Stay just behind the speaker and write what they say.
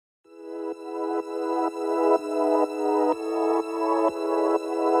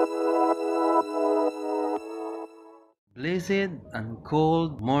Blessed and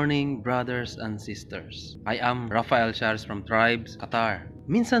cold morning, brothers and sisters. I am Rafael Charles from Tribes, Qatar.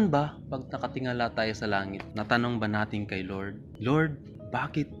 Minsan ba, pag nakatingala tayo sa langit, natanong ba natin kay Lord, Lord,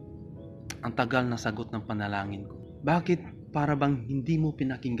 bakit ang tagal na sagot ng panalangin ko? Bakit para bang hindi mo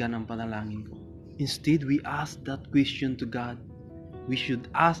pinakinggan ang panalangin ko? Instead, we ask that question to God. We should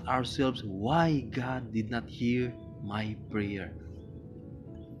ask ourselves why God did not hear my prayer.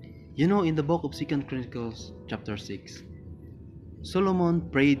 You know, in the book of 2 Chronicles chapter 6, Solomon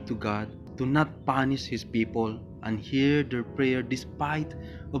prayed to God to not punish his people and hear their prayer despite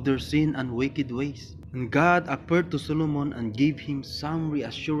of their sin and wicked ways. And God appeared to Solomon and gave him some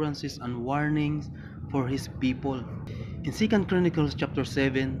reassurances and warnings for his people. In 2 Chronicles chapter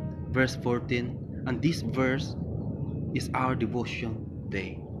 7 verse 14, and this verse is our devotion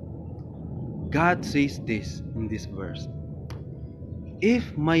day. God says this in this verse: if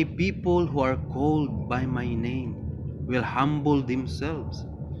my people who are called by my name will humble themselves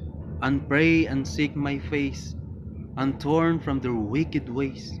and pray and seek my face and turn from their wicked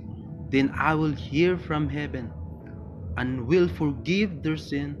ways, then I will hear from heaven and will forgive their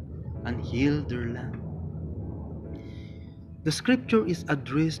sin and heal their land. The scripture is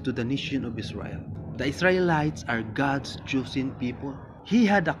addressed to the nation of Israel. The Israelites are God's chosen people. He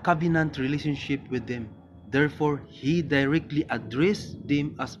had a covenant relationship with them. Therefore, He directly addressed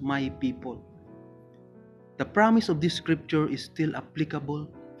them as my people. The promise of this scripture is still applicable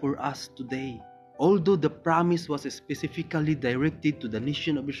for us today. Although the promise was specifically directed to the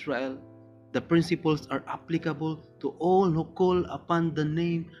nation of Israel, the principles are applicable to all who call upon the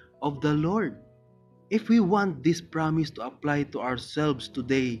name of the Lord. If we want this promise to apply to ourselves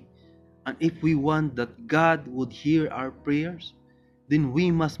today, and if we want that God would hear our prayers, then we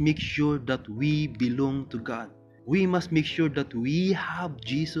must make sure that we belong to God. We must make sure that we have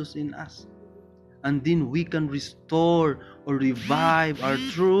Jesus in us. And then we can restore or revive our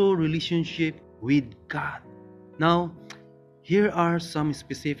true relationship with God. Now, here are some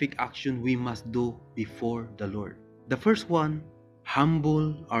specific actions we must do before the Lord. The first one,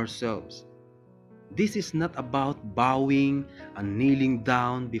 humble ourselves. This is not about bowing and kneeling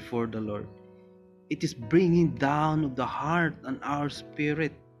down before the Lord. It is bringing down of the heart and our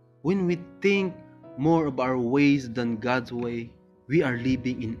spirit. When we think more of our ways than God's way, we are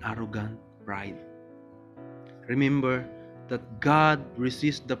living in arrogant pride. Remember that God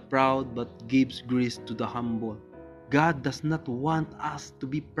resists the proud but gives grace to the humble. God does not want us to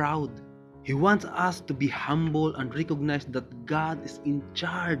be proud. He wants us to be humble and recognize that God is in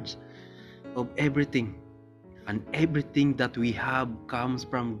charge of everything, and everything that we have comes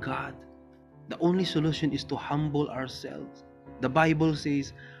from God. The only solution is to humble ourselves. The Bible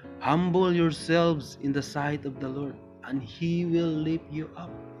says, humble yourselves in the sight of the Lord, and He will lift you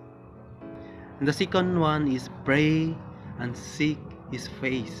up. And the second one is pray and seek His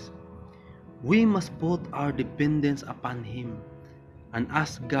face. We must put our dependence upon Him and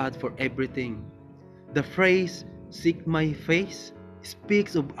ask God for everything. The phrase, seek my face,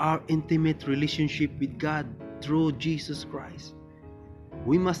 speaks of our intimate relationship with God through Jesus Christ.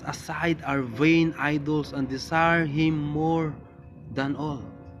 We must aside our vain idols and desire Him more than all.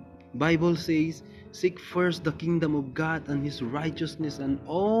 Bible says, seek first the kingdom of God and His righteousness, and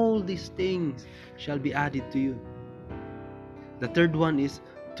all these things shall be added to you. The third one is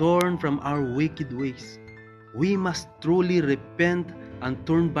turn from our wicked ways. We must truly repent and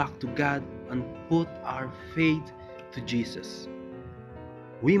turn back to God and put our faith to Jesus.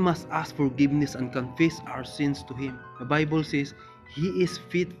 We must ask forgiveness and confess our sins to Him. The Bible says, He is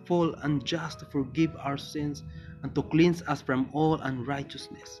faithful and just to forgive our sins and to cleanse us from all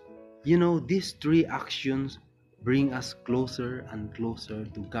unrighteousness. You know, these three actions bring us closer and closer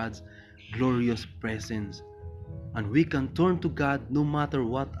to God's glorious presence. And we can turn to God no matter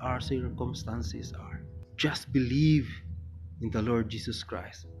what our circumstances are. Just believe in the Lord Jesus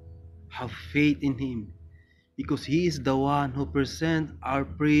Christ. Have faith in Him, because He is the one who presents our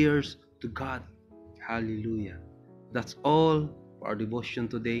prayers to God. Hallelujah. That's all for our devotion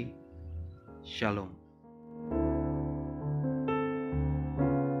today. Shalom.